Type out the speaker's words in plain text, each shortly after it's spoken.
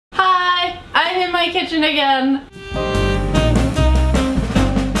my kitchen again.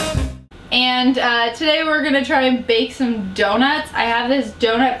 And today we're gonna try and bake some donuts. I have this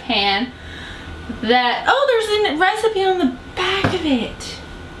donut pan that, oh, there's a recipe on the back of it.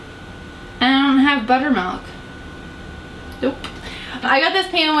 And I don't have buttermilk. Nope. I got this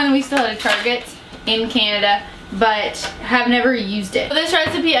pan when we still had a Target in Canada, but have never used it. This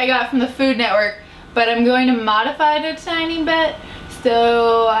recipe I got from the Food Network, but I'm going to modify it a tiny bit.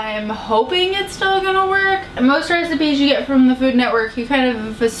 So I'm hoping it's still gonna work. Most recipes you get from the Food Network, you kind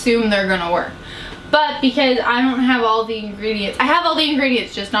of assume they're gonna work. But because I don't have all the ingredients, I have all the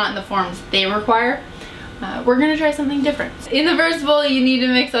ingredients, just not in the forms they require, we're gonna try something different. In the first bowl, you need to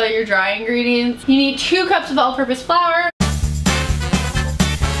mix all your dry ingredients. You need 2 cups of all-purpose flour.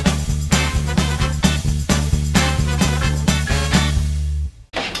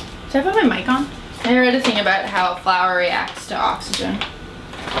 Did I put my mic on? I read a thing about how flour reacts to oxygen.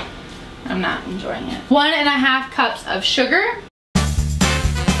 I'm not enjoying it. 1.5 cups of sugar.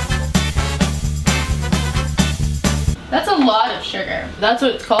 That's a lot of sugar. That's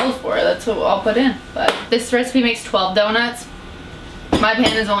what it's called for. That's what I'll put in. But this recipe makes 12 donuts. My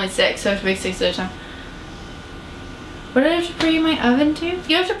pan is only 6, so I have to make 6 at a time. What did I have to preheat my oven to?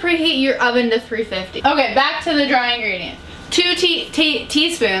 You have to preheat your oven to 350. Okay, back to the dry ingredients. 2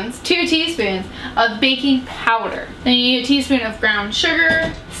 teaspoons of baking powder. Then you need a teaspoon of ground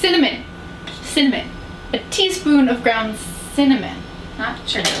sugar, cinnamon, a teaspoon of ground cinnamon, not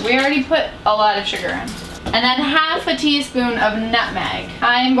sugar. We already put a lot of sugar in. And then half a teaspoon of nutmeg.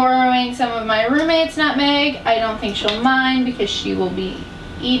 I'm borrowing some of my roommate's nutmeg. I don't think she'll mind because she will be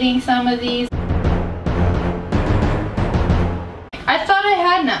eating some of these. I thought I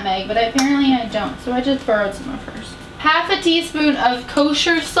had nutmeg, but apparently I don't, so I just borrowed some of hers. Half a teaspoon of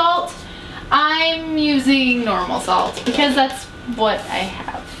kosher salt. I'm using normal salt because that's what I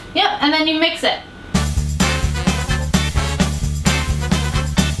have. Yep, and then you mix it.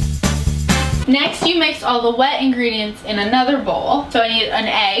 Next, you mix all the wet ingredients in another bowl. So I need an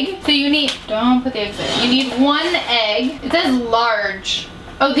egg. So you need, don't put the eggs in. You need 1 egg. It says large.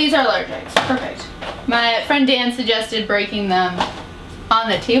 Oh, these are large eggs. Perfect. My friend Dan suggested breaking them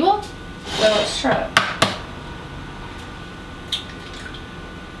on the table. So let's try it.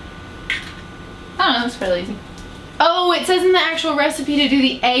 I don't know, it's fairly easy. Oh, it says in the actual recipe to do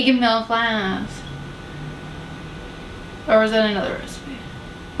the egg and milk last. Or was that another recipe?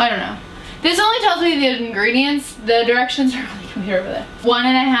 I don't know. This only tells me the ingredients. The directions are on the computer over there.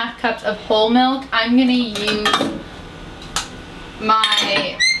 1.5 cups of whole milk. I'm gonna use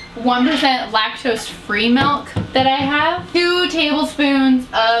my 1% lactose-free milk that I have. 2 tablespoons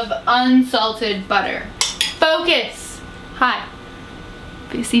of unsalted butter. Focus. Hi.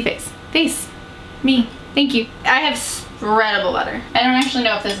 See face. Face. Me. Thank you. I have spreadable butter. I don't actually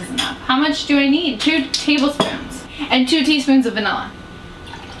know if this is enough. How much do I need? 2 tablespoons. And 2 teaspoons of vanilla.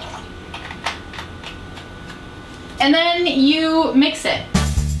 And then you mix it.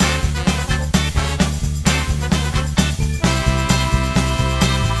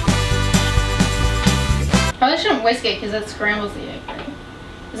 Probably shouldn't whisk it because that scrambles the egg, right?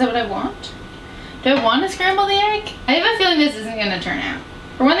 Is that what I want? Do I want to scramble the egg? I have a feeling this isn't going to turn out.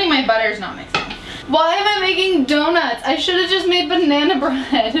 For one thing, my butter is not mixing. Why am I making donuts? I should have just made banana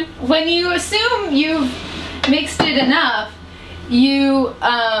bread. When you assume you've mixed it enough, you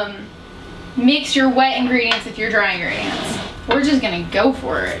mix your wet ingredients with your dry ingredients. We're just gonna go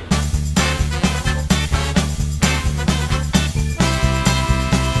for it.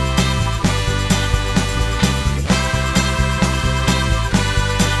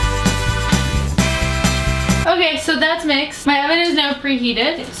 Okay, so that's mixed. My oven is now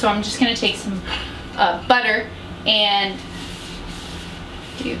preheated, so I'm just gonna take some butter and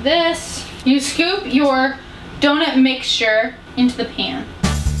do this. You scoop your donut mixture into the pan.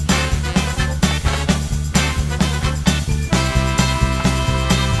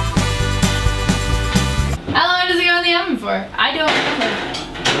 How long does it go in the oven for? I don't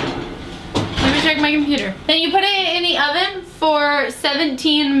know. Let me check my computer. Then you put it in the oven for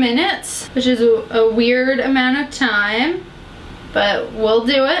 17 minutes, which is a weird amount of time, but we'll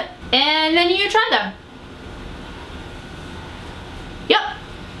do it. And then you try them. Yep.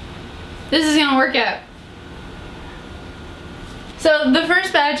 This is gonna work out. So the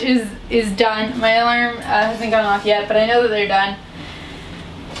first batch is done. My alarm hasn't gone off yet, but I know that they're done.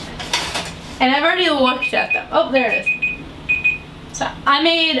 And I've already looked at them. Oh, there it is. So I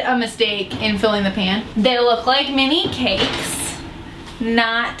made a mistake in filling the pan. They look like mini cakes,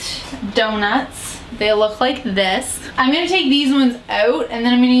 not donuts. They look like this. I'm gonna take these ones out and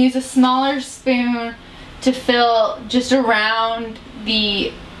then I'm gonna use a smaller spoon to fill just around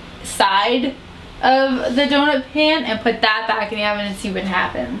the side of the donut pan and put that back in the oven and see what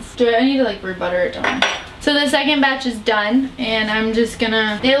happens. I need to like rebutter it, don't I? So the second batch is done, and I'm just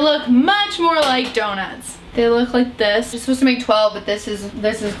gonna, they look much more like donuts. They look like this. It's supposed to make 12, but this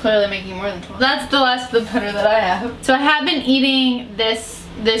is clearly making more than 12. That's the last of the butter that I have. So I have been eating this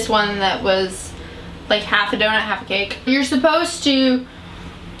one that was like half a donut, half a cake. You're supposed to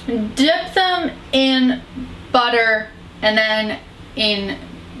dip them in butter and then in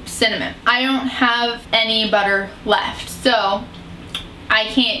cinnamon. I don't have any butter left, so I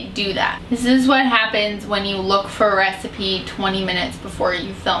can't do that. This is what happens when you look for a recipe 20 minutes before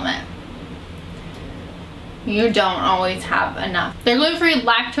you film it. You don't always have enough. They're gluten-free,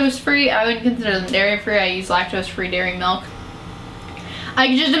 lactose-free. I wouldn't consider them dairy-free. I use lactose-free dairy milk. I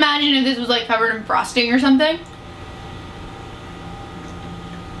can just imagine if this was like covered in frosting or something.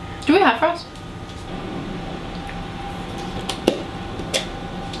 Do we have frost?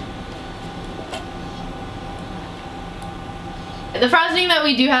 The frosting that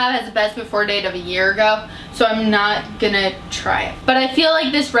we do have has the best before date of a year ago, so I'm not gonna try it. But I feel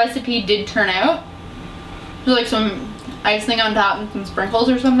like this recipe did turn out. There's like some icing on top and some sprinkles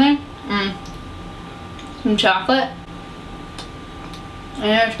or something. Some chocolate. I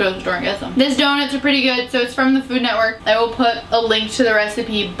have to go to the store and get some. These donuts are pretty good, so it's from the Food Network. I will put a link to the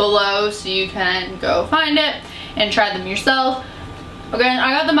recipe below so you can go find it and try them yourself. Again,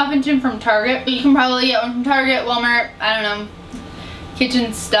 I got the muffin tin from Target. You can probably get one from Target, Walmart, I don't know,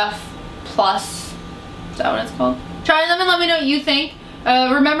 Kitchen Stuff Plus. Is that what it's called? Try them and let me know what you think.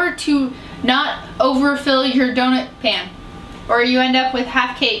 Remember to not overfill your donut pan, or you end up with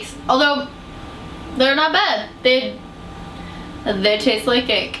half cakes. Although they're not bad. They taste like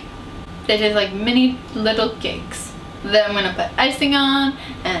cake. They taste like mini little cakes that I'm gonna put icing on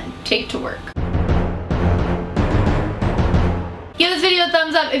and take to work. Give this video a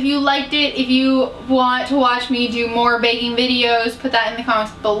thumbs up if you liked it. If you want to watch me do more baking videos, put that in the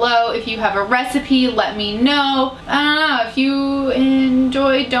comments below. If you have a recipe, let me know. I don't know, if you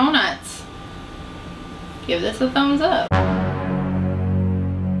enjoy donuts, give this a thumbs up.